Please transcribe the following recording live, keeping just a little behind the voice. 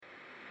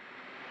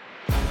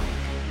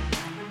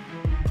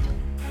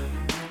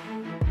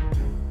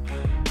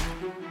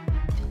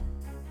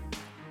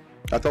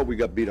I thought we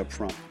got beat up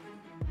front.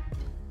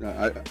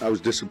 I was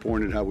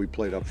disappointed how we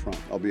played up front.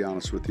 I'll be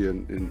honest with you,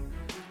 and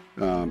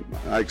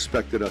I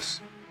expected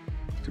us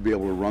to be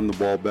able to run the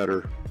ball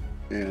better,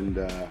 and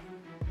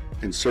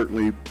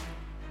certainly,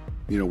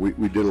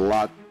 we did a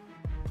lot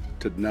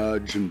to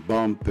nudge and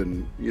bump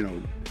and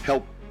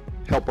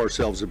help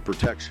ourselves in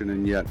protection,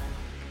 and yet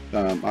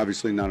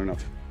obviously not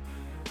enough.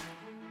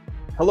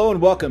 Hello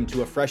and welcome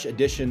to a fresh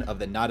edition of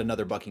the Not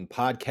Another Bucking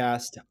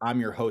podcast. I'm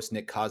your host,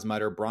 Nick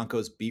Kosmider,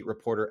 Broncos beat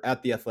reporter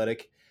at The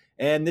Athletic,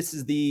 and this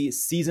is the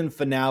season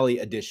finale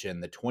edition.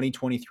 The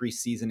 2023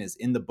 season is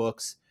in the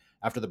books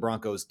after the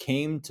Broncos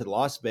came to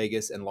Las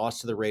Vegas and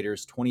lost to the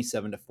Raiders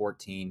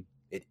 27-14.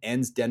 It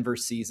ends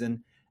Denver's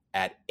season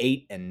at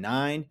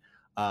 8-9,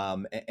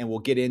 and we'll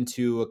get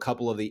into a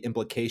couple of the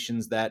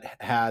implications that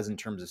has in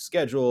terms of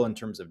schedule, in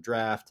terms of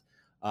draft,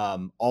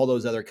 all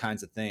those other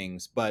kinds of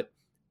things. But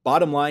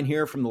bottom line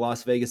here from the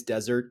Las Vegas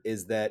desert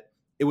is that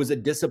it was a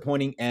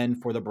disappointing end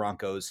for the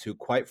Broncos, who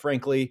quite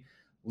frankly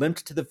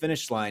limped to the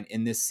finish line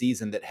in this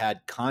season that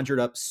had conjured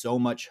up so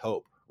much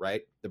hope,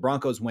 right? The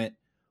Broncos went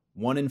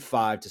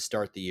 1-5 to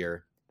start the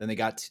year. Then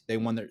they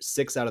won their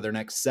 6 out of their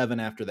next 7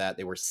 after that.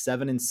 They were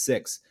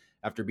 7-6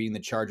 after beating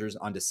the Chargers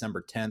on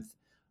December 10th.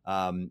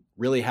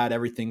 Really had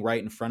everything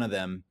right in front of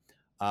them.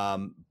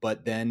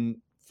 But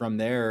then from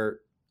there,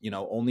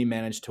 only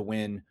managed to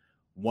win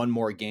one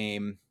more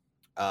game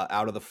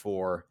out of the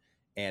 4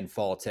 and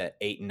fall to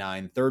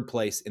 8-9, third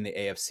place in the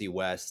AFC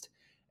West.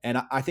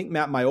 And I think,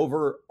 Matt, my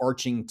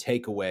overarching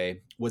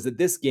takeaway was that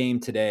this game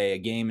today, a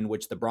game in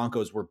which the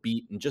Broncos were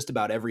beat in just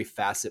about every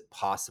facet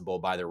possible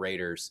by the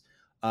Raiders.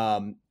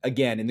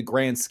 Again, in the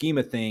grand scheme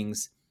of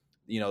things,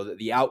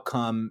 the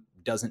outcome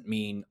doesn't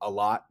mean a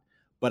lot.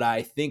 But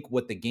I think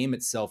what the game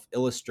itself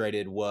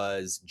illustrated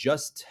was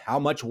just how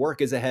much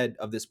work is ahead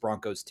of this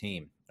Broncos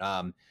team.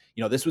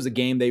 This was a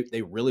game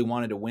they really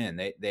wanted to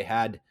win. They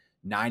had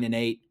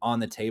 9-8 on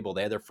the table.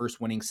 They had their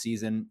first winning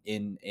season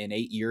in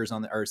 8 years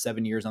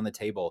 7 years on the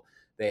table.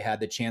 They had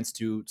the chance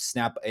to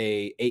snap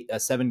a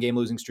 7-game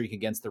losing streak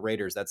against the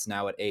Raiders. That's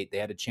now at 8. They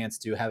had a chance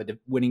to have a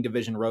winning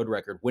division road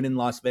record, win in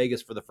Las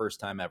Vegas for the first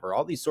time ever.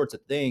 All these sorts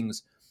of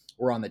things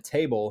were on the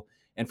table.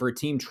 And for a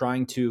team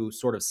trying to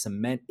sort of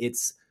cement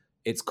its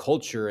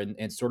culture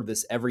and sort of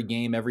this every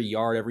game, every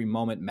yard, every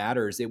moment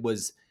matters, it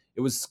was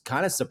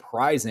kind of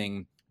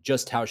surprising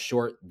just how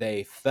short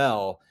they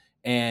fell.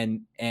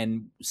 And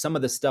some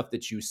of the stuff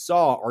that you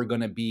saw are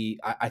going to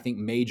be, I think,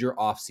 major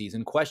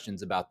offseason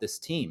questions about this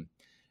team.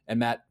 And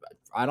Matt,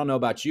 I don't know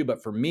about you,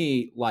 but for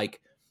me,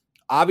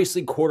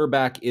 obviously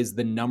quarterback is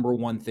the number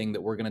one thing that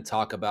we're going to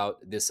talk about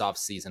this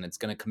offseason. It's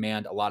going to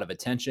command a lot of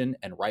attention,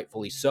 and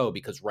rightfully so,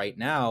 because right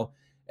now,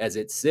 as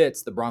it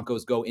sits, the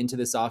Broncos go into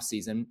this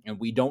offseason, and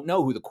we don't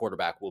know who the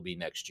quarterback will be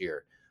next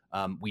year.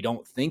 We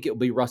don't think it will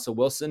be Russell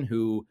Wilson,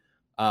 who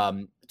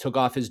took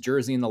off his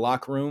jersey in the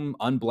locker room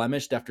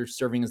unblemished after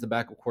serving as the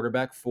backup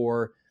quarterback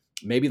for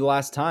maybe the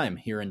last time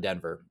here in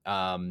Denver.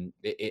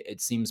 It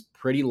seems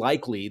pretty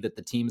likely that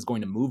the team is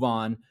going to move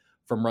on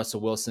from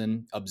Russell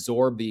Wilson,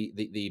 absorb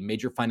the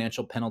major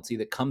financial penalty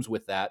that comes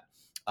with that,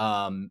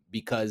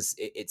 because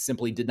it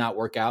simply did not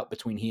work out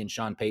between he and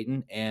Sean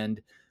Payton,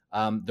 and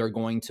they're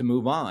going to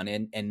move on.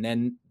 And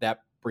then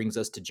that brings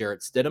us to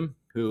Jarrett Stidham,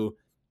 who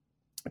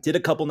did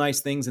a couple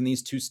nice things in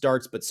these 2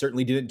 starts, but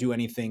certainly didn't do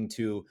anything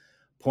to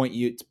point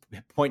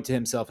to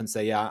himself and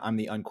say, yeah, I'm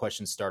the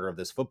unquestioned starter of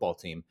this football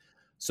team.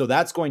 So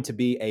that's going to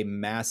be a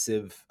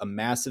massive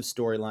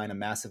storyline, a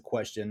massive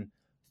question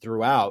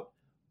throughout,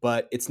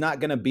 but it's not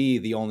going to be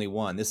the only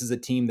one. This is a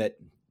team that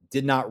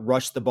did not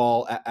rush the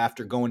ball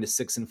after going to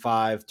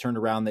 6-5, turned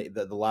around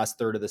the last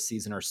third of the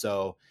season or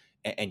so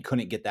and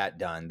couldn't get that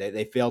done.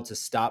 They failed to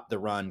stop the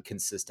run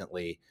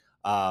consistently.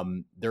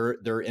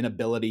 Their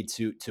inability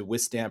to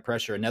withstand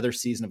pressure, another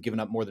season of giving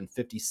up more than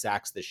 50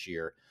 sacks this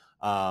year.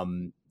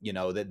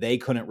 That they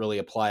couldn't really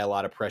apply a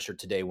lot of pressure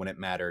today when it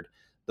mattered.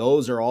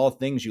 Those are all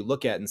things you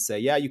look at and say,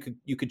 yeah, you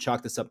could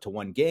chalk this up to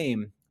one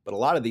game, but a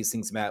lot of these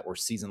things, Matt, were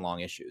season-long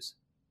issues.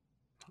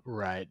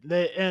 Right.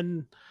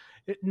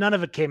 None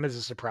of it came as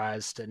a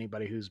surprise to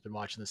anybody who's been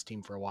watching this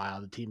team for a while.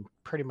 The team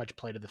pretty much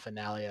played to the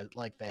finale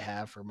like they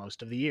have for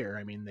most of the year.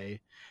 I mean, they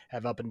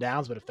have up and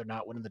downs, but if they're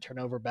not winning the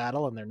turnover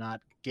battle and they're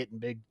not getting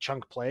big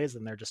chunk plays,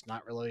 then they're just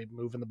not really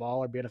moving the ball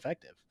or being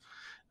effective.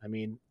 I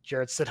mean,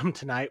 Jarrett Stidham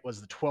tonight was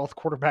the 12th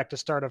quarterback to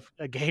start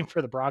a game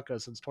for the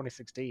Broncos since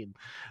 2016.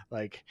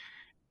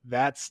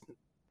 That's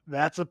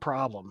a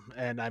problem.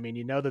 And I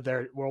mean,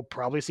 that we'll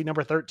probably see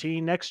number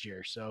 13 next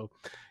year. So,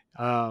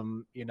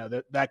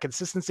 that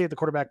consistency at the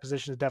quarterback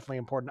position is definitely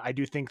important. I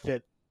do think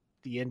that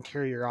the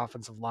interior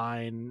offensive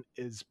line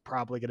is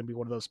probably going to be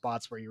one of those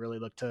spots where you really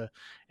look to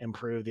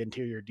improve the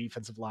interior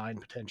defensive line,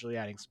 potentially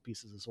adding some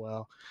pieces as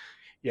well.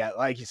 Yeah,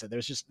 like you said,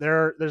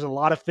 there's a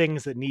lot of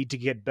things that need to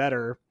get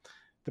better.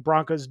 The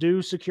Broncos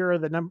do secure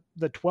the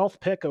 12th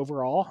pick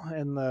overall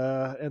in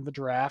the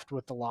draft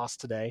with the loss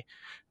today,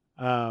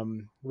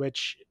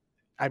 which,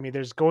 I mean,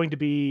 there's going to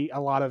be a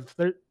lot of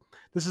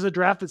this is a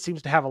draft that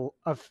seems to have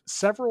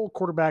several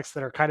quarterbacks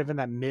that are kind of in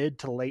that mid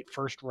to late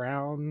first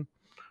round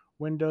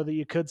window that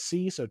you could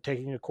see. So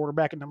taking a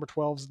quarterback at number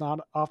 12 is not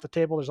off the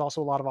table. There's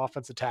also a lot of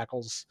offensive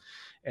tackles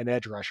and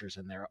edge rushers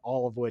in there,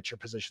 all of which are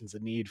positions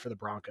of need for the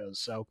Broncos.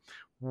 So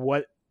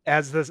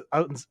as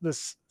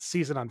this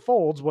season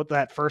unfolds, what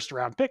that first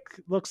round pick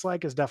looks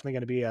like is definitely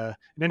going to be an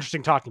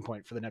interesting talking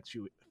point for the next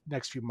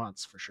few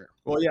months for sure.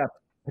 Well, yeah,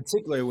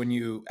 particularly when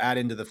you add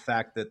into the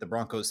fact that the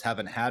Broncos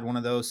haven't had one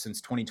of those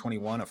since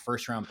 2021, a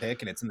first round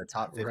pick, and it's in the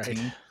top 15.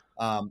 Right.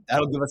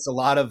 That'll give us a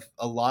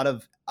lot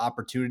of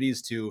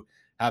opportunities to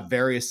have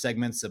various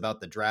segments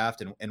about the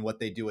draft and what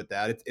they do with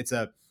that. It's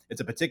a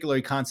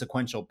particularly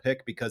consequential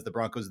pick because the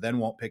Broncos then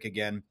won't pick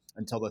again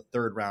until the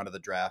third round of the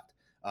draft,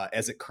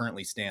 as it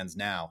currently stands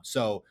now.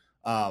 So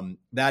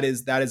that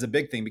is a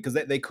big thing because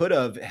they could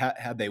have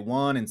had they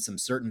won and some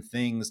certain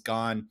things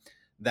gone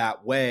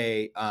that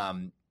way.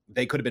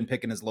 They could have been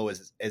picking as low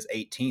as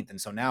 18th. And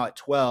so now at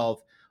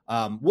 12,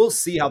 we'll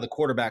see how the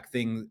quarterback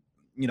thing,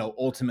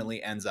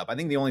 ultimately ends up. I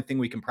think the only thing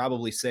we can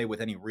probably say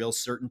with any real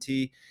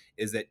certainty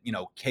is that,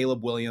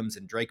 Caleb Williams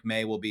and Drake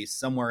May will be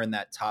somewhere in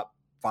that top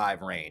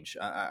 5 range.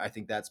 I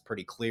think that's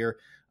pretty clear.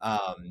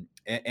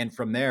 And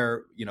from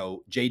there,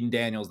 Jaden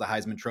Daniels, the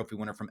Heisman Trophy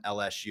winner from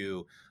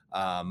LSU,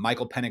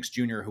 Michael Penix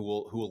Jr., who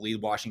will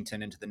lead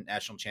Washington into the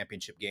national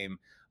championship game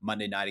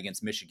Monday night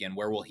against Michigan.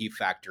 Where will he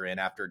factor in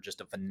after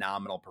just a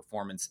phenomenal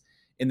performance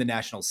in the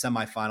national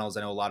semifinals?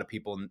 I know a lot of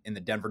people in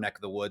the Denver neck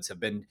of the woods have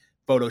been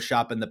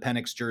photoshopping the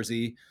Penix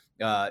jersey,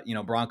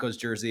 Broncos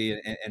jersey,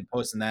 and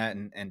posting that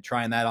and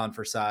trying that on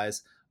for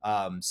size.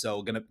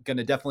 So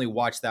gonna definitely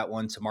watch that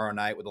one tomorrow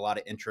night with a lot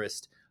of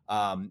interest.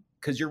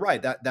 Because you're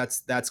right,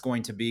 that's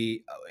going to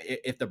be,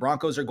 if the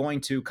Broncos are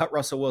going to cut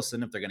Russell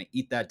Wilson, if they're going to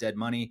eat that dead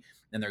money,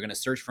 then they're going to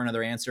search for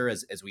another answer,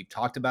 as we've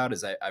talked about,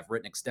 as I've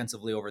written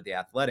extensively over The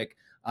Athletic.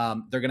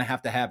 They're going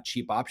to have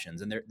cheap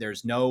options, and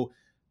there's no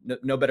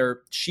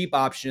better cheap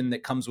option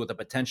that comes with a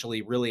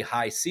potentially really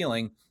high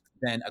ceiling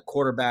than a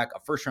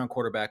first round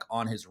quarterback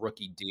on his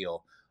rookie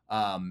deal,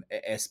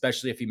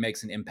 especially if he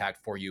makes an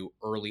impact for you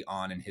early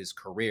on in his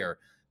career.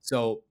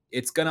 So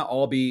it's going to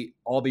all be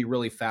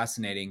really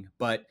fascinating.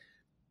 But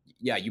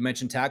yeah, you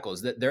mentioned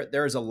tackles.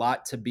 There's a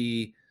lot to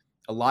be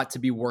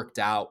worked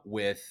out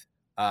with,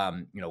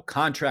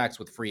 contracts,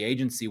 with free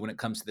agency when it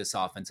comes to this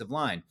offensive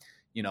line.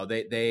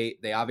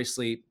 They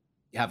obviously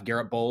have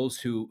Garrett Bowles,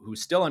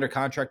 who's still under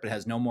contract but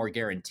has no more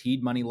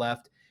guaranteed money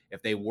left.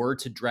 If they were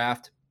to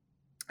draft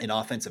an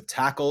offensive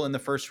tackle in the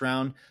first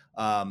round,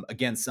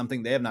 again,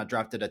 something they have not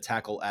drafted a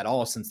tackle at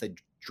all since they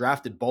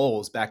drafted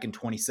Bowles back in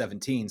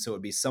 2017. So it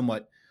would be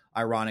somewhat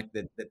ironic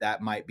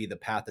that might be the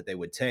path that they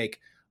would take.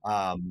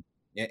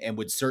 And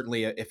would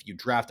certainly, if you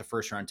draft a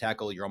first round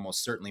tackle, you're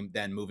almost certainly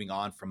then moving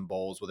on from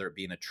Bowles, whether it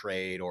be in a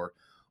trade or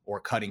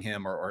cutting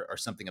him or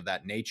something of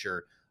that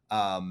nature.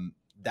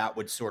 That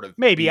would sort of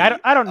maybe. I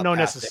don't know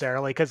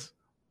necessarily, because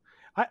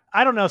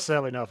I don't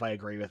necessarily know if I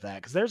agree with that,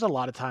 because there's a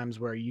lot of times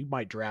where you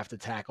might draft a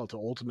tackle to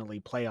ultimately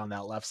play on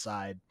that left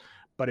side.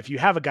 But if you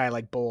have a guy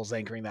like Bowles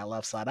anchoring that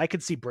left side, I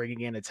could see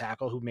bringing in a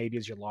tackle who maybe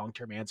is your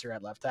long-term answer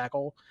at left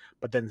tackle,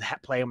 but then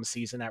play him a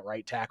season at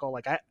right tackle.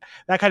 Like that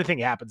kind of thing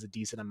happens a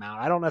decent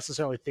amount. I don't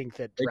necessarily think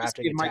that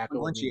drafting a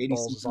tackle with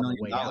Bowles is on the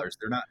way out.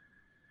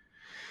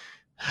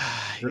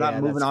 They're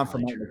not moving on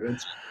from Mike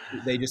McGlinchey.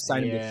 They just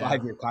signed him to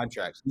 5-year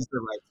contracts. He's the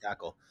right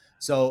tackle.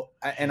 So,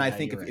 and I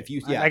think if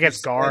you, I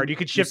guess guard, you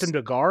could shift him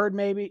to guard,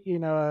 maybe,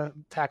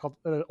 tackle,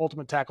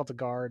 ultimate tackle to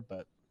guard,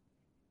 but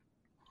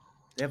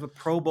they have a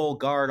Pro Bowl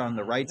guard on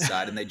the right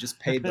side, and they just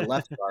paid the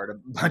left guard a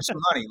bunch of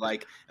money.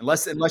 Like,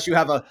 unless you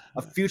have a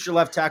future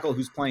left tackle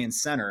who's playing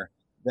center,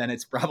 then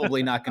it's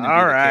probably not going to be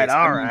all the right, case.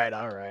 All right.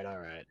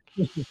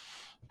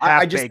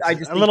 I just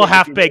a little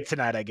half baked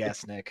tonight, I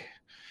guess, Nick.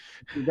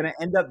 You're going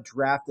to end up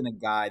drafting a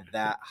guy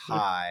that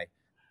high,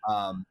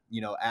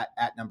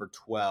 at number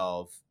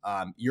 12.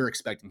 You're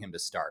expecting him to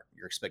start.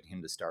 You're expecting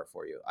him to start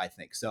for you, I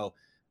think. So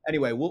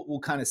anyway,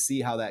 we'll kind of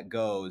see how that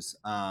goes.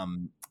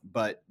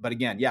 But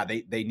again, yeah,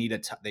 they need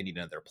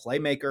another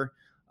playmaker.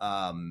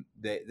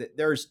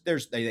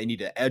 They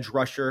need an edge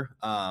rusher.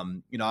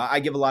 I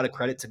give a lot of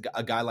credit to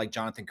a guy like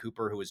Jonathan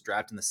Cooper, who was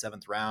drafted in the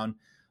 7th round,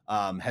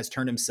 has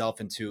turned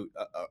himself into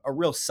a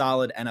real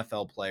solid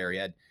NFL player. He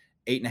had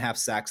 8.5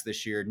 sacks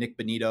this year. Nick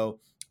Bonito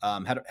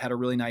had a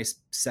really nice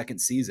second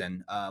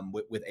season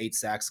with 8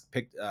 sacks,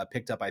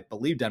 picked up, I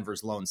believe,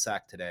 Denver's lone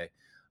sack today.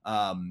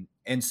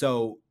 And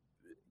so,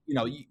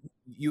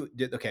 you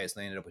did okay. So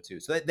they ended up with 2.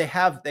 So they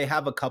have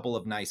a couple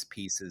of nice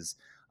pieces,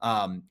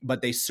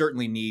 but they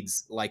certainly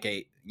needs like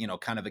a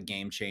kind of a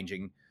game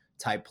changing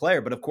type player.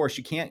 But of course,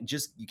 you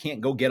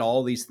can't go get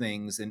all these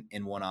things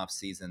in one off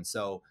season.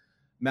 So,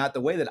 Matt,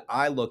 the way that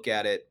I look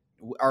at it,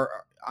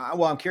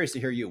 I'm curious to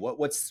hear you.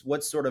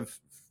 What's sort of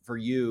for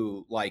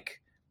you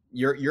like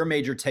your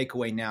major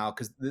takeaway now,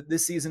 because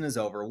this season is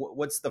over.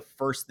 What's the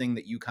first thing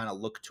that you kind of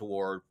look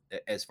toward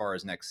as far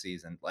as next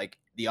season, like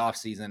the off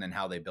season and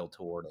how they build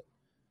toward it?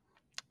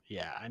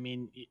 Yeah, I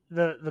mean,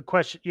 the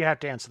question, you have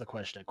to answer the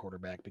question at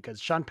quarterback,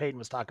 because Sean Payton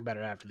was talking about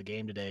it after the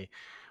game today,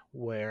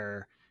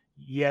 where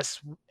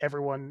yes,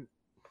 everyone,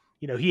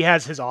 he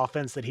has his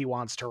offense that he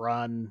wants to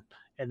run,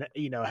 and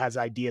has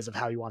ideas of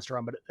how he wants to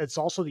run, but it's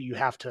also that you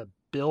have to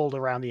build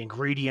around the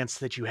ingredients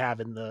that you have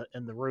in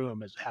the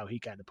room, is how he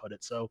kind of put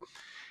it. So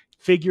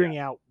figuring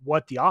out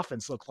what the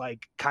offense looked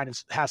like kind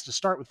of has to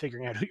start with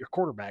figuring out who your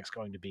quarterback's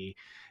going to be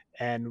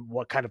and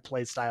what kind of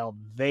play style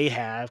they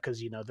have.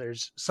 Because,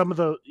 there's some of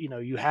the,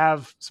 you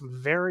have some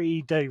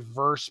very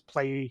diverse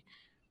play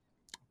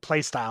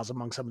styles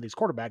among some of these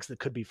quarterbacks that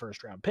could be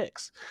first round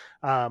picks.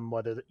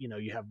 Whether,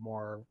 you have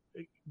more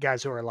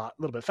guys who are a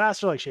little bit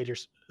faster, like Shader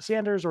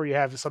Sanders, or you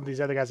have some of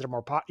these other guys that are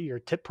more your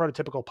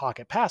prototypical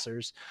pocket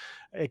passers.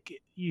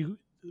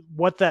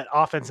 What that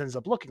offense ends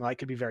up looking like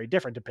could be very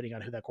different depending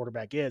on who that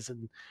quarterback is.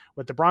 And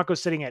with the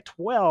Broncos sitting at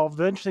 12,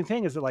 the interesting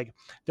thing is that, like,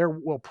 there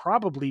will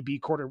probably be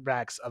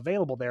quarterbacks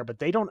available there, but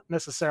they don't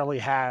necessarily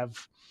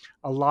have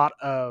a lot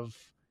of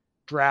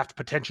draft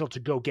potential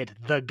to go get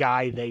the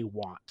guy they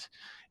want.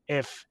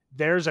 If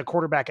there's a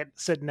quarterback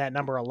sitting at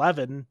number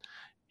 11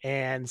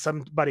 and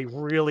somebody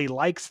really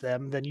likes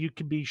them, then you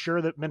can be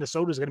sure that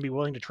Minnesota is going to be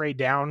willing to trade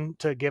down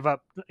to give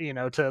up,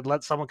 to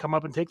let someone come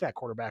up and take that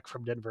quarterback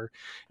from Denver.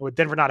 And with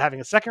Denver not having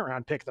a second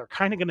round pick, they're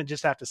kind of going to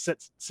just have to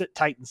sit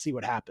tight and see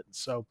what happens.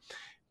 So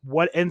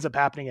what ends up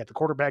happening at the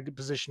quarterback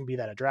position, be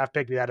that a draft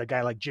pick, be that a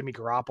guy like Jimmy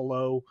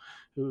Garoppolo,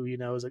 who,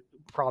 is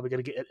probably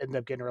going to end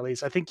up getting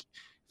released. I think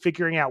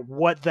figuring out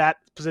what that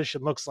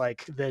position looks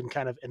like then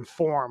kind of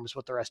informs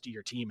what the rest of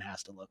your team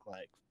has to look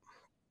like.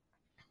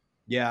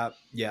 Yeah.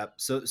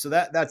 So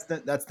that's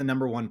the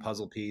number one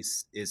puzzle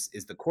piece is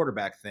the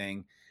quarterback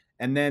thing.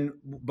 And then,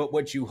 but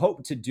what you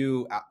hope to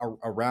do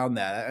around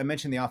that, I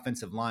mentioned the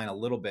offensive line a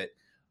little bit.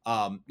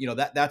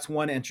 That's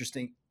one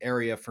interesting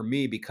area for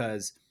me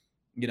because,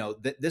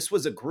 this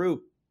was a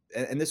group,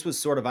 and this was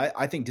sort of,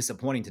 I think,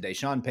 disappointing today.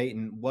 Sean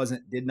Payton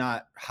did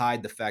not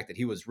hide the fact that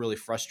he was really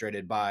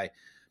frustrated by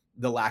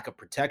the lack of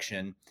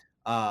protection.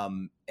 There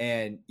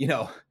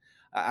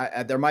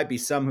might be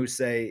some who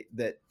say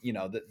that,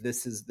 that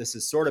this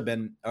has sort of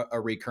been a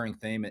recurring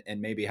theme,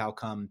 and maybe how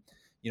come,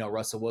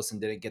 Russell Wilson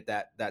didn't get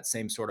that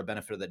same sort of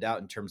benefit of the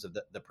doubt in terms of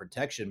the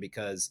protection,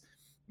 because,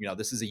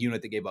 this is a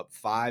unit that gave up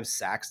 5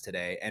 sacks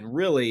today. And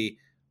really,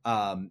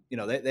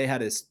 they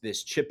had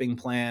this chipping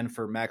plan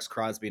for Max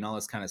Crosby and all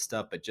this kind of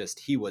stuff, but just,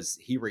 he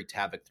wreaked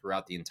havoc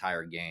throughout the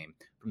entire game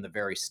from the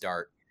very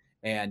start.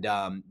 And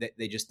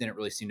they just didn't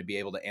really seem to be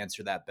able to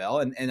answer that bell.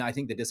 And I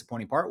think the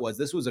disappointing part was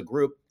this was a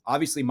group.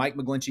 Obviously, Mike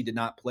McGlinchey did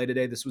not play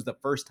today. This was the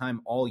first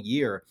time all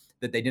year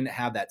that they didn't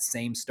have that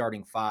same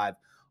starting 5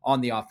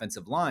 on the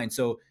offensive line.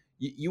 So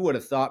you would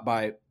have thought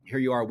by here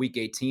you are, week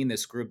 18,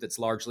 this group that's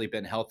largely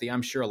been healthy.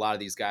 I'm sure a lot of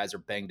these guys are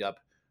banged up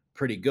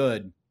pretty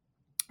good.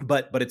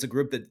 But it's a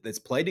group that's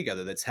played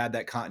together, that's had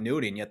that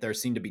continuity, and yet there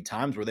seemed to be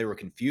times where they were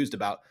confused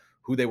about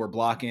who they were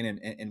blocking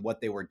and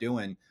what they were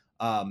doing.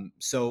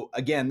 So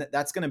again,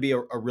 that's going to be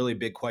a really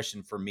big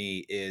question for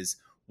me is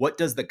what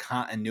does the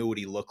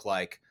continuity look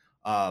like,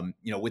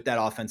 with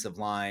that offensive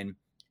line,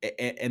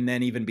 and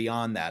then even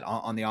beyond that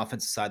on the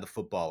offensive side of the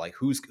football, like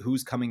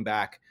who's coming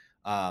back,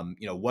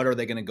 what are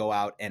they going to go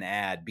out and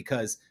add?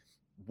 Because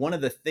one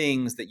of the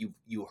things that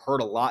you heard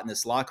a lot in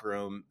this locker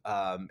room,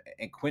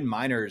 and Quinn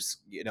Miners,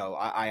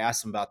 I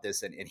asked him about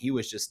this, and he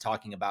was just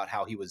talking about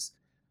how he was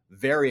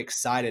very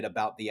excited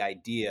about the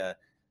idea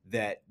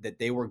that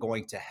they were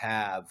going to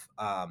have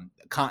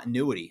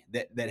continuity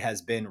that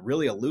has been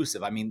really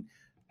elusive. I mean,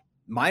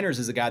 Miners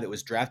is a guy that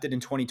was drafted in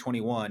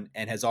 2021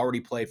 and has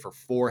already played for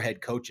 4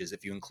 head coaches,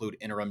 if you include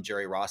interim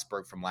Jerry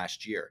Rossberg from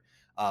last year.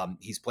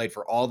 He's played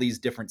for all these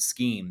different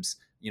schemes,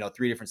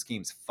 3 different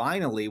schemes.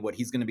 Finally, what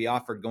he's going to be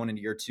offered going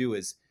into year 2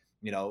 is,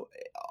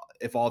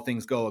 if all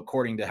things go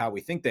according to how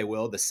we think they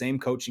will, the same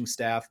coaching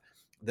staff,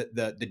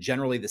 the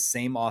generally the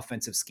same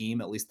offensive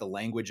scheme, at least the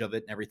language of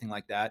it and everything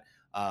like that.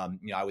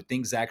 I would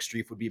think Zach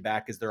Strief would be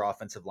back as their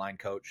offensive line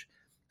coach.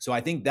 So I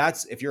think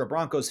that's, if you're a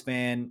Broncos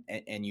fan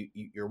and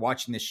you're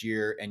watching this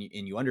year and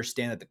you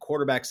understand that the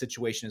quarterback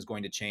situation is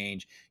going to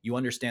change, you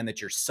understand that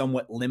you're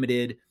somewhat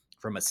limited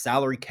from a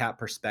salary cap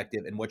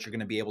perspective and what you're going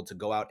to be able to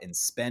go out and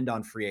spend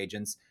on free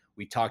agents.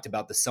 We talked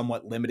about the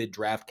somewhat limited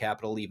draft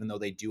capital, even though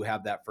they do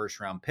have that first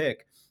round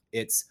pick.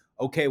 It's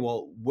okay,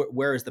 well,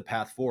 where is the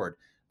path forward?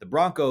 The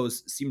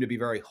Broncos seem to be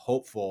very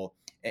hopeful,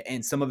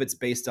 and some of it's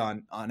based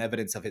on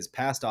evidence of his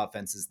past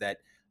offenses, that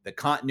the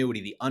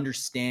continuity, the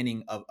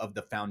understanding of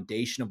the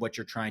foundation of what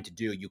you're trying to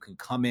do, you can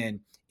come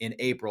in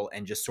April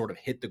and just sort of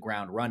hit the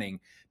ground running,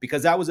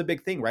 because that was a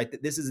big thing, right?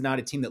 That this is not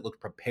a team that looked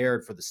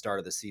prepared for the start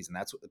of the season.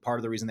 That's part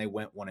of the reason they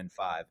went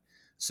 1-5.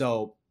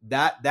 So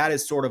that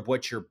is sort of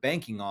what you're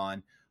banking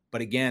on.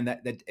 But again,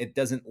 that it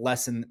doesn't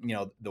lessen,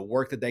 the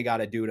work that they got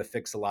to do to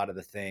fix a lot of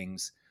the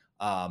things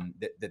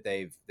that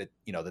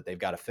they've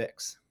got to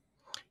fix.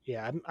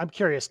 Yeah, I'm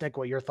curious, Nick,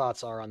 what your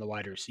thoughts are on the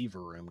wide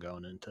receiver room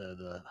going into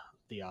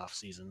the off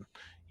season.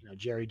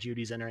 Jerry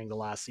Jeudy's entering the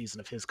last season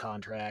of his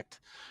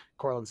contract.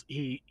 Cortland's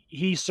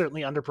he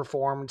certainly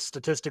underperformed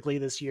statistically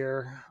this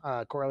year.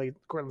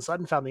 Cortland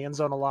Sutton found the end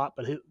zone a lot,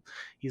 but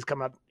he's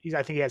come up.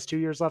 I think he has 2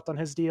 years left on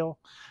his deal.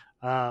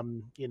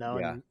 And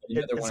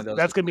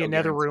that's going to be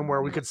another room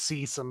where we could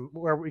see some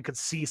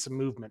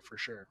movement for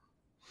sure.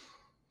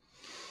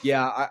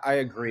 Yeah, I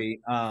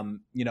agree. And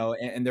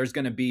there's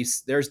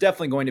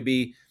definitely going to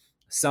be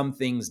some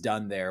things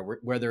done there,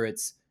 whether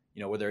it's,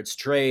 whether it's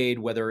trade,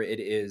 whether it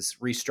is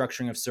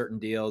restructuring of certain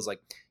deals.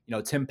 Like,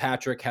 Tim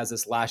Patrick has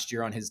this last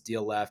year on his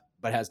deal left,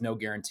 but has no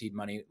guaranteed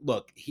money.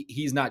 Look,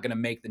 he's not going to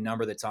make the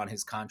number that's on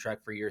his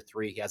contract for year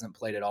 3. He hasn't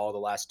played at all the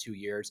last 2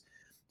 years.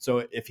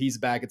 So if he's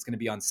back, it's going to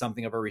be on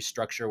something of a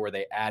restructure where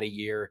they add a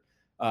year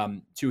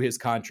to his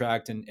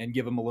contract and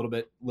give him a little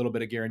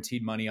bit of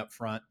guaranteed money up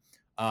front.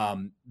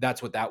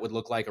 That's what that would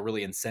look like, a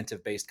really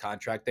incentive-based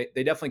contract.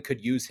 They definitely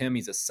could use him.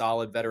 He's a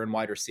solid veteran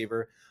wide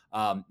receiver,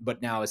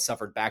 but now has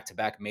suffered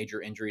back-to-back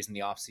major injuries in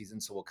the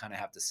offseason, so we'll kind of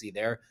have to see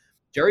there.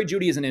 Jerry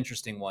Jeudy is an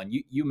interesting one.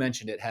 You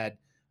mentioned it, had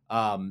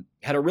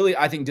a really,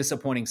 I think,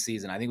 disappointing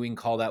season. I think we can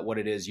call that what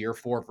it is, year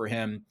 4 for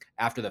him,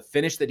 after the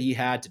finish that he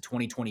had to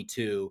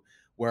 2022,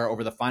 where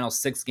over the final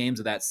 6 games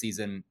of that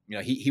season,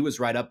 he was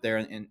right up there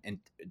in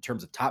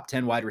terms of top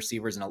 10 wide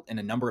receivers in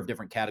a number of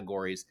different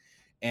categories.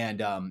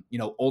 And,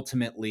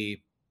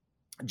 ultimately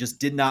just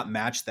did not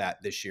match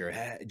that this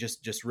year.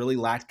 Just really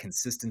lacked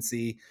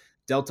consistency,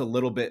 dealt a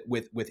little bit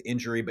with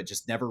injury, but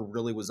just never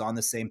really was on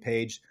the same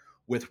page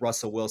with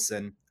Russell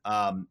Wilson.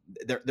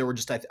 There were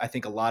just, I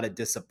think, a lot of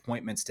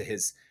disappointments to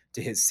his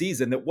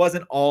season that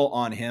wasn't all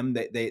on him.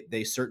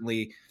 They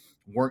certainly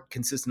weren't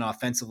consistent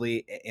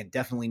offensively and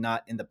definitely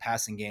not in the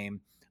passing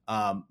game.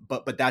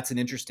 But that's an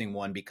interesting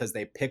one because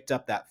they picked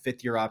up that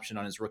 5th-year option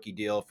on his rookie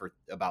deal for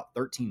about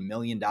 $13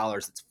 million.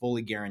 That's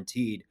fully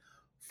guaranteed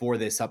for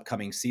this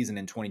upcoming season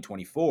in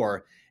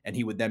 2024. And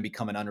he would then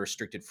become an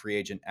unrestricted free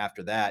agent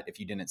after that if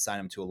you didn't sign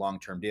him to a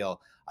long-term deal.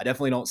 I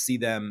definitely don't see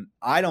them.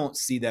 I don't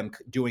see them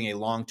doing a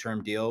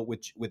long-term deal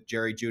with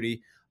Jerry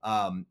Jeudy.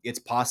 It's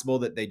possible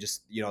that they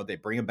just, they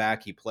bring him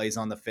back. He plays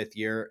on the 5th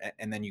year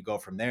and then you go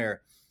from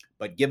there.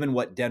 But given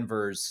what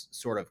Denver's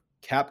sort of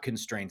cap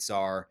constraints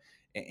are,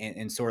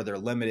 and sort of their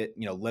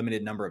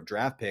limited number of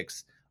draft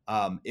picks,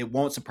 it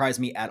won't surprise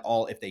me at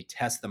all if they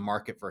test the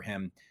market for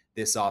him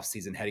this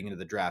offseason heading into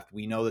the draft.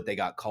 We know that they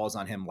got calls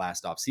on him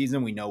last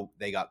offseason. We know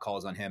they got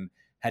calls on him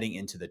heading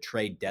into the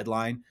trade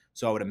deadline.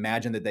 So I would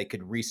imagine that they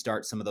could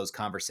restart some of those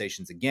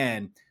conversations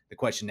again. The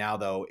question now,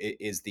 though,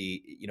 is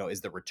the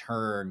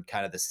return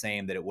kind of the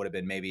same that it would have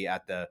been maybe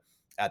at the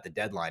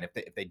deadline?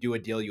 If they do a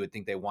deal, you would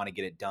think they want to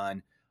get it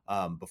done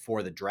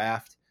before the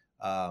draft.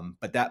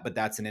 But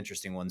that's an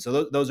interesting one.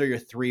 So those are your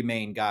 3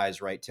 main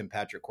guys, right? Tim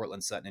Patrick,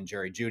 Courtland Sutton, and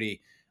Jerry Jeudy.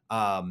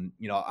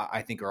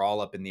 I think are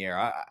all up in the air.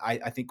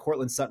 I think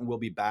Courtland Sutton will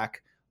be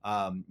back.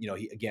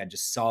 He, again,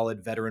 just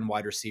solid veteran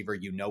wide receiver.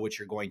 You know what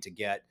you're going to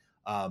get.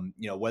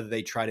 Whether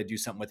they try to do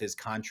something with his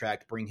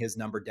contract, bring his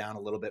number down a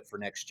little bit for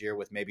next year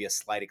with maybe a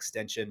slight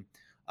extension,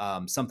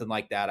 something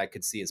like that, I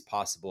could see as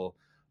possible.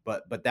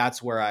 But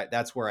that's where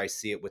I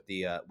see it with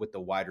the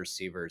wide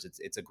receivers.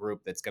 It's a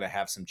group that's going to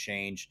have some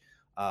change.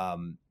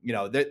 Another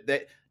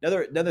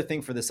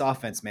thing for this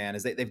offense, man,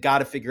 is they've got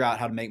to figure out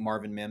how to make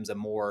Marvin Mims a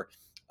more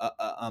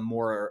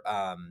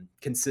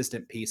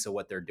consistent piece of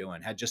what they're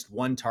doing. Had just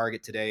 1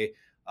 target today,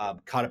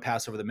 caught a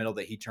pass over the middle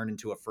that he turned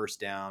into a first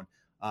down.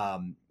 A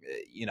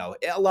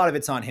lot of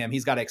it's on him.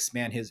 He's got to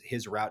expand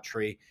his route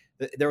tree.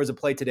 There was a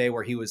play today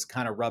where he was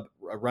kind of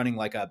running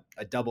like a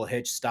double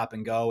hitch stop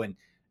and go, and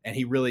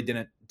he really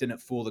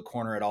didn't fool the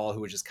corner at all,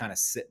 who was just kind of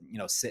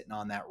sitting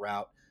on that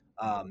route.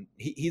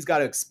 He's got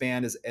to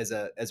expand as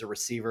a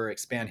receiver,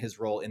 expand his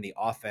role in the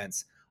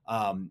offense.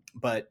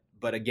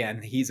 But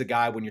again, he's a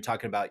guy, when you're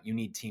talking about, you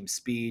need team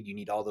speed, you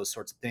need all those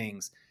sorts of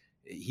things.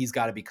 He's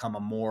got to become a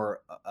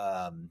more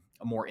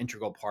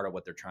integral part of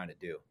what they're trying to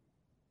do.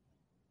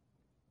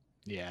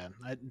 Yeah.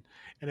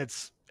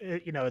 It's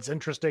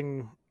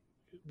interesting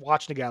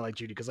watching a guy like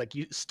Jeudy, because like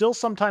you still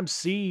sometimes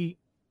see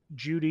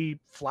Jeudy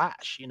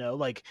flash,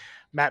 like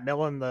Matt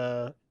Millen,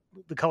 the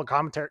color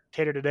commentator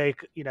today,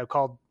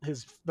 called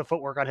the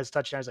footwork on his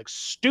touchdown is like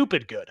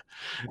stupid good.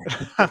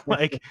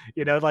 like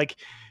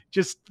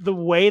just the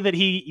way that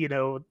he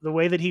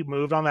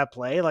moved on that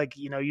play, like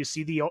you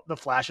see the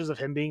flashes of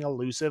him being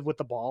elusive with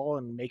the ball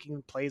and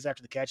making plays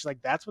after the catch.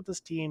 Like that's what this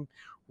team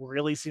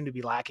really seemed to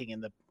be lacking in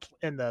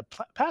the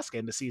pass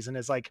game this season,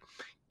 is like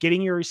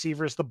getting your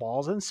receivers the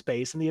balls in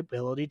space and the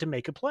ability to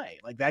make a play.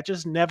 Like that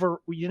just never,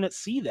 you didn't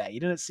see that. You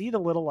didn't see the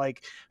little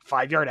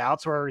 5-yard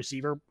outs where a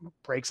receiver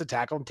breaks a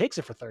tackle and takes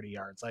it for 30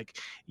 yards. Like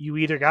you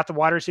either got the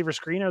wide receiver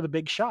screen or the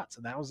big shots,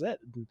 and that was it.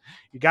 And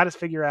you got to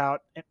figure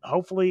out, and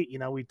hopefully,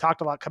 we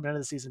talked a lot coming into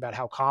the season about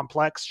how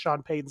complex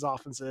Sean Payton's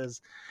offense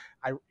is.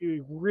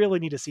 We really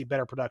need to see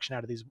better production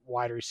out of these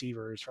wide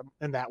receivers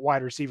and that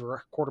wide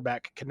receiver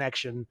quarterback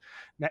connection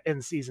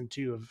in season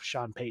 2 of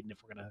Sean Payton, if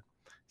we're going to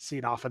see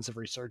an offensive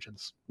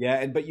resurgence.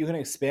 Yeah. But you can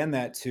expand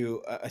that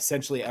to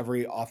essentially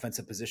every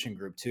offensive position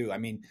group too. I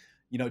mean,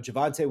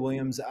 Javonte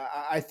Williams,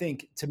 I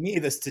think, to me,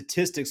 the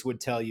statistics would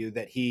tell you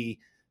that he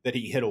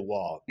hit a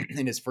wall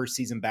in his first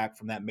season back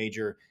from that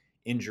major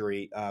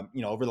injury.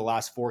 Over the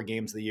last 4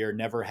 games of the year,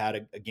 never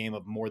had a game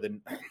of more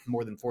than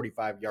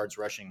 45 yards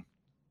rushing.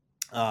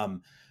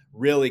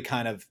 really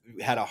kind of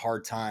had a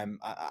hard time,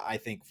 I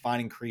think,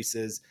 finding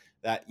creases,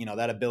 that,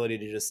 that ability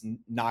to just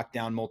knock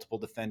down multiple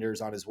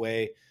defenders on his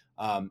way,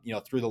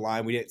 through the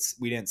line. We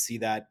didn't see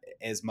that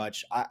as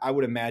much. I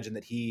would imagine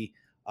that he,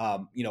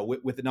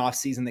 with an off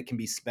season that can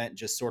be spent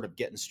just sort of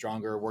getting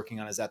stronger, working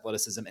on his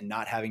athleticism and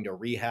not having to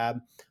rehab,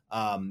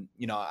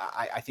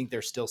 I think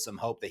there's still some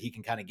hope that he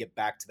can kind of get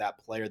back to that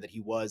player that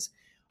he was,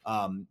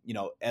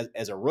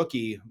 as a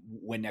rookie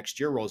when next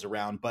year rolls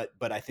around.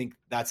 But I think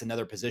that's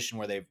another position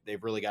where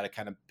they've really got to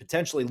kind of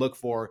potentially look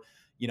for,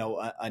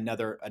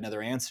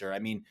 another answer. I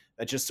mean,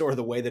 that's just sort of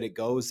the way that it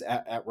goes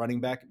at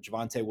running back.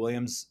 Javonte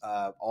Williams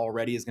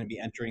already is going to be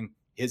entering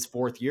his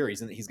fourth year.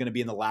 He's going to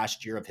be in the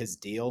last year of his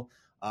deal.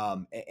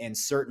 And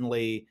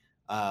certainly,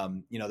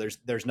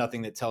 there's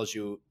nothing that tells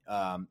you,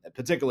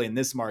 particularly in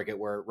this market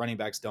where running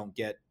backs don't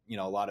get,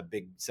 a lot of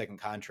big second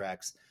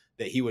contracts,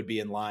 that he would be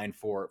in line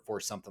for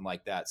something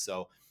like that.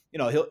 So,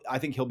 I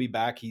think he'll be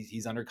back.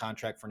 He's under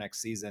contract for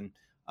next season.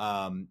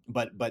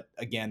 But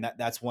again,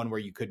 that's one where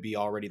you could be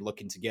already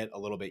looking to get a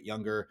little bit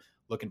younger,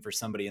 looking for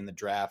somebody in the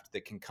draft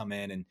that can come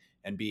in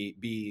and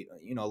be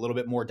a little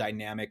bit more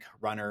dynamic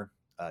runner.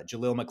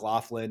 Jaleel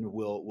McLaughlin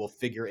will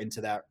figure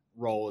into that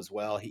role as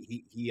well.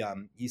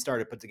 He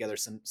started to put together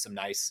some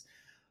nice,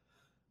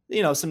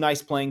 some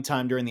nice playing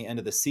time during the end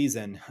of the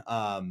season.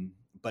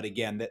 But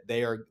again,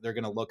 they're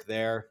going to look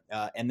there,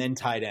 and then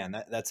tight end.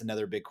 That's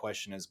another big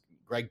question: is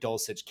Greg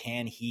Dulcich,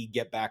 can he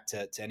get back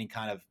to any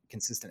kind of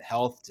consistent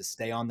health to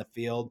stay on the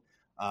field?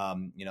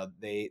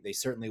 They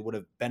certainly would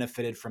have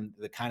benefited from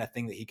the kind of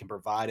thing that he can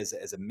provide as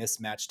a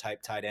mismatch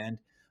type tight end.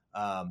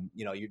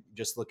 You're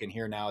just looking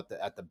here now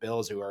at the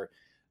Bills, who are,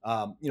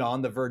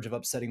 on the verge of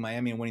upsetting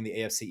Miami and winning the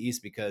AFC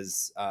East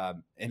because,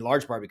 in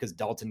large part, because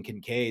Dalton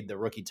Kincaid, the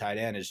rookie tight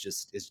end,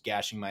 is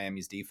gashing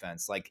Miami's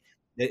defense. Like,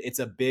 it's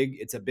a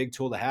big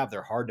tool to have.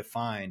 They're hard to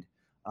find.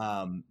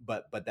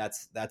 But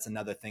that's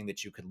another thing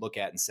that you could look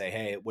at and say,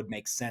 hey, it would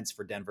make sense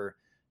for Denver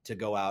to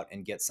go out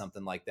and get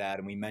something like that.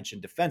 And we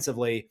mentioned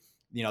defensively,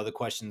 the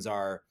questions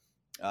are,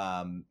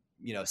 some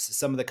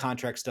of the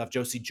contract stuff.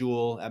 Josie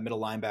Jewell at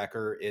middle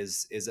linebacker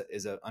is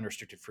an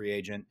unrestricted free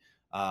agent.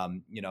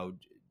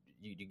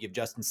 You give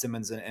Justin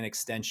Simmons an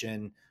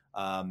extension.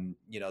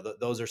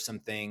 Those are some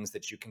things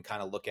that you can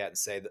kind of look at and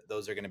say that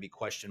those are going to be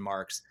question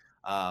marks.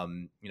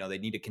 They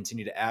need to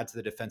continue to add to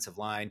the defensive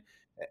line.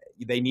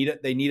 They need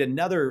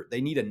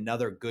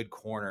another good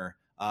corner.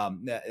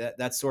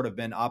 That's sort of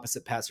been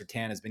opposite Pat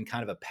Surtain, has been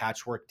kind of a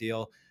patchwork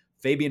deal.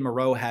 Fabian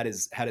Moreau had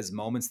his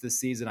moments this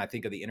season. I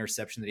think of the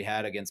interception that he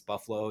had against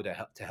Buffalo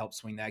to help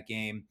swing that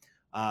game.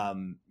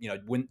 During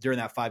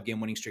that 5-game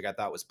winning streak, I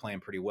thought was playing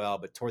pretty well,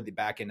 but toward the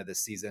back end of the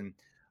season,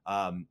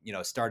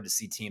 started to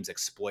see teams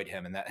exploit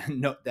him, and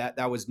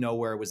that was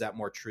nowhere was that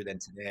more true than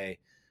today.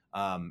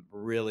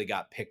 Really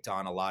got picked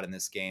on a lot in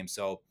this game.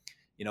 So,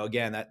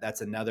 again,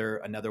 that's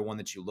another one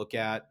that you look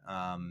at,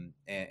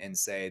 and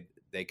say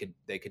they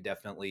could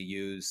definitely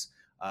use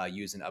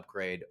an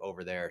upgrade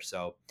over there.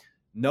 So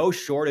no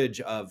shortage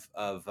of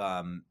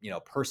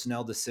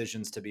personnel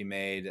decisions to be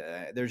made.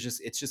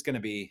 It's just going to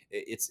be,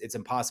 it's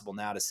impossible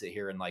now to sit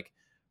here and like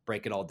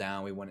break it all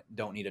down. We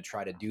don't need to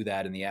try to do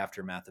that in the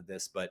aftermath of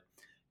this, but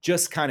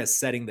just kind of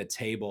setting the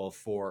table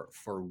for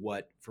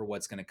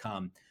what's going to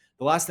come.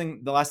 The last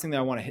thing that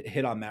I want to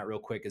hit on, Matt, real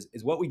quick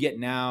is what we get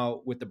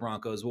now with the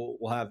Broncos.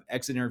 We'll have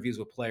exit interviews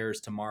with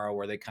players tomorrow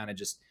where they kind of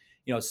just,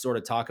 sort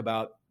of talk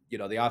about, the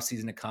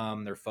offseason to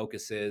come, their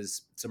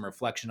focuses, some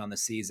reflection on the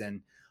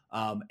season.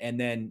 And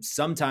then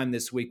sometime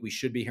this week, we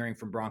should be hearing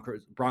from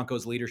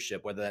Broncos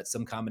leadership, whether that's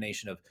some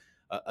combination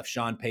of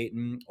Sean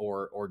Payton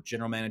or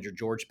general manager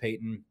George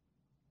Payton,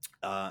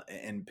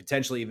 and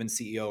potentially even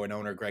CEO and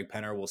owner Greg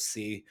Penner. We'll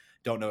see.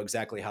 Don't know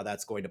exactly how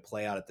that's going to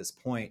play out at this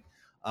point.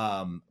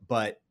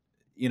 But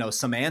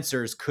some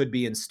answers could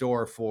be in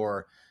store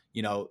for,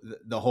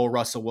 the whole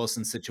Russell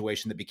Wilson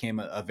situation that became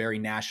a very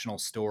national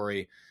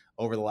story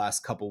over the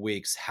last couple of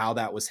weeks, how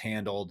that was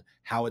handled,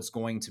 how it's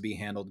going to be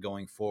handled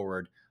going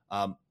forward.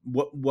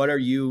 What are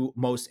you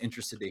most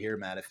interested to hear,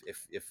 Matt,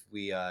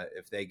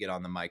 if they get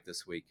on the mic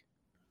this week?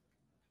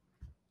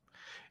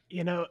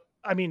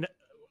 I mean,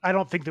 I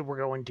don't think that we're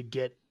going to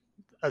get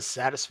a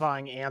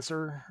satisfying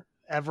answer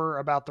ever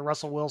about the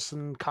Russell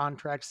Wilson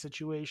contract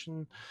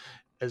situation,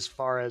 as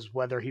far as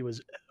whether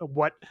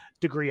what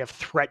degree of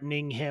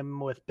threatening him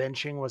with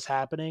benching was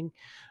happening.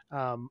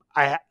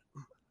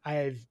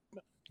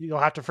 You'll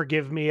have to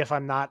forgive me if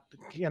I'm not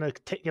going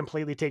to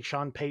completely take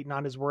Sean Payton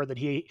on his word that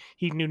he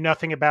knew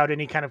nothing about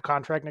any kind of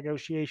contract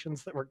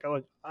negotiations that were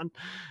going on.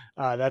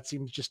 That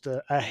seems just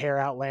a hair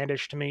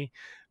outlandish to me.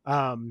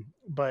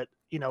 But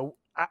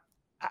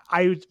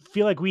I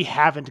feel like we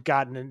haven't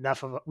gotten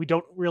enough we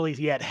don't really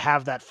yet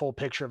have that full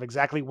picture of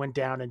exactly what went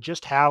down and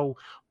just how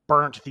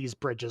burnt these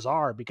bridges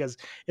are, because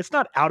it's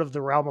not out of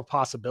the realm of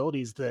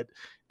possibilities that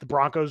the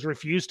Broncos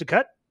refuse to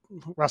cut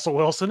Russell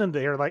Wilson and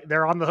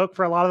they're on the hook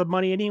for a lot of the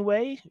money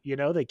anyway.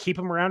 They keep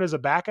him around as a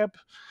backup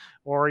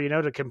or,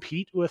 to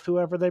compete with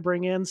whoever they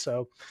bring in.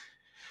 So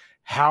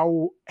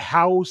how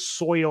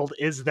soiled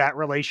is that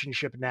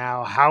relationship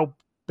now? How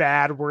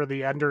bad were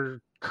the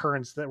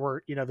undercurrents that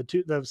were,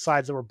 the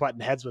sides that were butting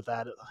heads with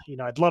that.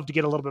 I'd love to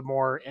get a little bit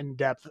more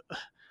in-depth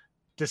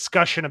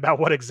discussion about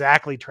what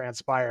exactly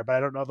transpired, but I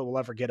don't know that we'we'll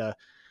ever get a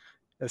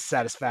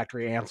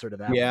satisfactory answer to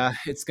that. Yeah, one.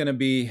 it's gonna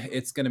be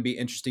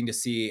interesting to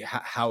see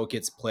how it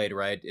gets played.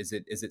 Right? Is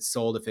it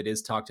sold if it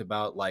is talked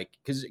about? Like,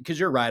 because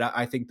you're right.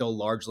 I think they'll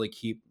largely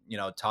keep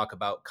talk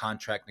about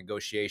contract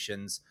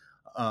negotiations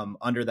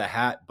under the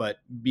hat, but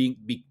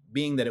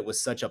being that it was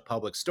such a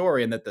public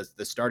story and that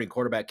the starting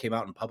quarterback came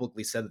out and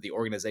publicly said that the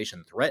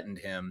organization threatened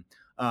him,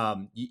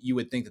 you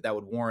would think that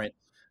would warrant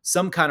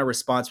some kind of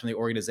response from the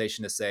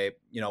organization to say,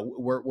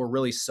 we're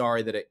really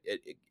sorry that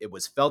it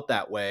was felt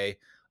that way.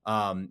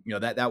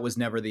 That was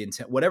never the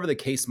intent. Whatever the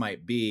case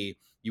might be,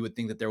 you would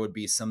think that there would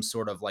be some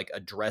sort of like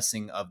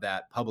addressing of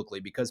that publicly,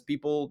 because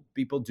people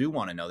do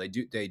want to know. They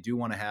do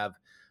want to have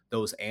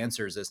those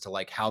answers as to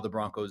like how the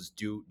Broncos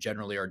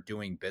generally are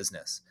doing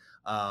business.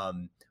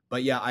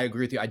 But yeah, I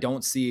agree with you.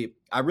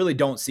 I really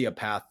don't see a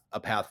path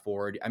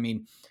forward. I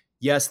mean,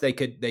 yes, they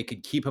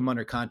could keep him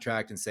under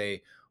contract and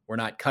say, we're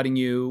not cutting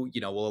you,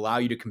 we'll allow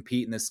you to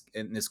compete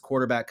in this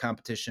quarterback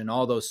competition,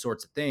 all those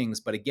sorts of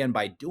things. But again,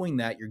 by doing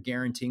that, you're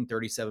guaranteeing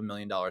 $37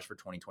 million for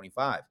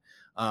 2025.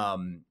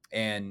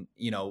 And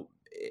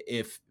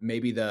if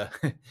maybe to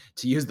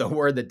use the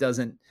word that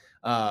doesn't,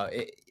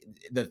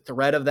 the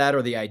threat of that,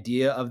 or the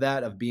idea of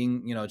that, of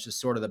being, just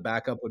sort of the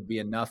backup, would be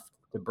enough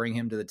to bring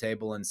him to the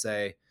table and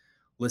say,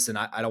 listen,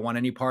 I don't want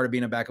any part of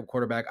being a backup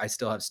quarterback. I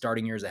still have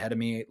starting years ahead of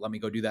me. Let me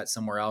go do that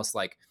somewhere else.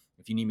 Like,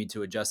 if you need me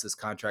to adjust this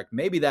contract,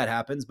 maybe that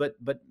happens, but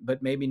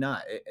maybe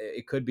not.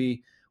 It could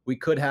be, we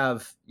could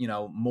have,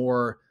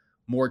 more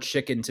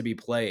chicken to be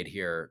played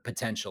here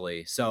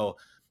potentially. So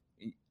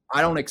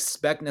I don't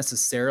expect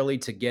necessarily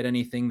to get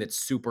anything that's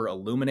super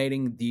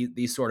illuminating.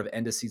 These sort of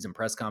end of season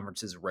press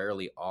conferences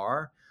rarely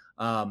are.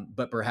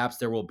 But perhaps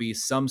there will be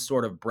some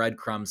sort of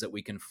breadcrumbs that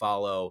we can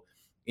follow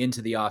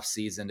into the off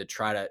season to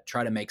try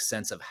to make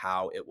sense of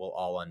how it will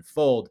all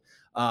unfold.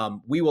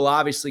 We will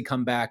obviously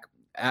come back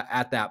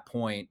at that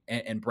point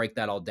and break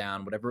that all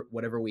down,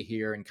 whatever we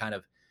hear, and kind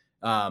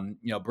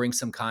of bring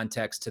some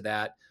context to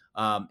that,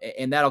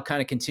 and that'll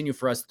kind of continue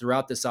for us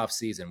throughout this off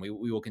season. We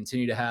will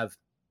continue to have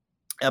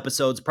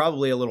episodes.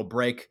 Probably a little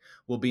break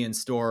will be in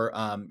store,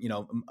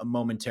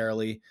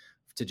 momentarily,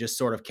 to just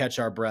sort of catch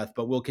our breath,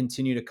 but we'll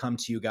continue to come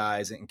to you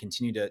guys and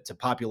continue to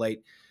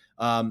populate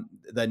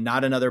the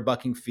Not Another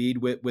Bucking feed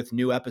with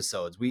new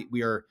episodes.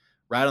 We are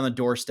right on the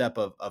doorstep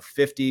of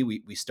 50.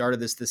 We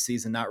started this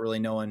season not really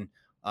knowing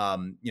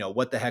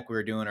what the heck we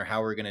were doing or how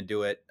we were going to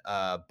do it.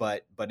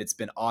 But it's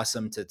been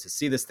awesome to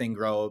see this thing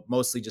grow,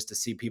 mostly just to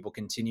see people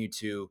continue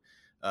to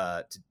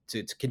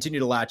continue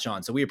to latch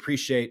on. So we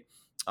appreciate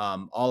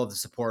all of the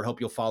support. Hope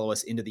you'll follow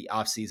us into the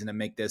off season and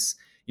make this,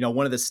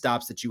 one of the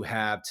stops that you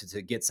have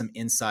to get some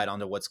insight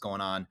onto what's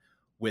going on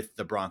with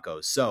the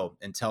Broncos. So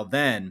until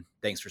then,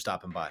 thanks for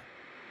stopping by.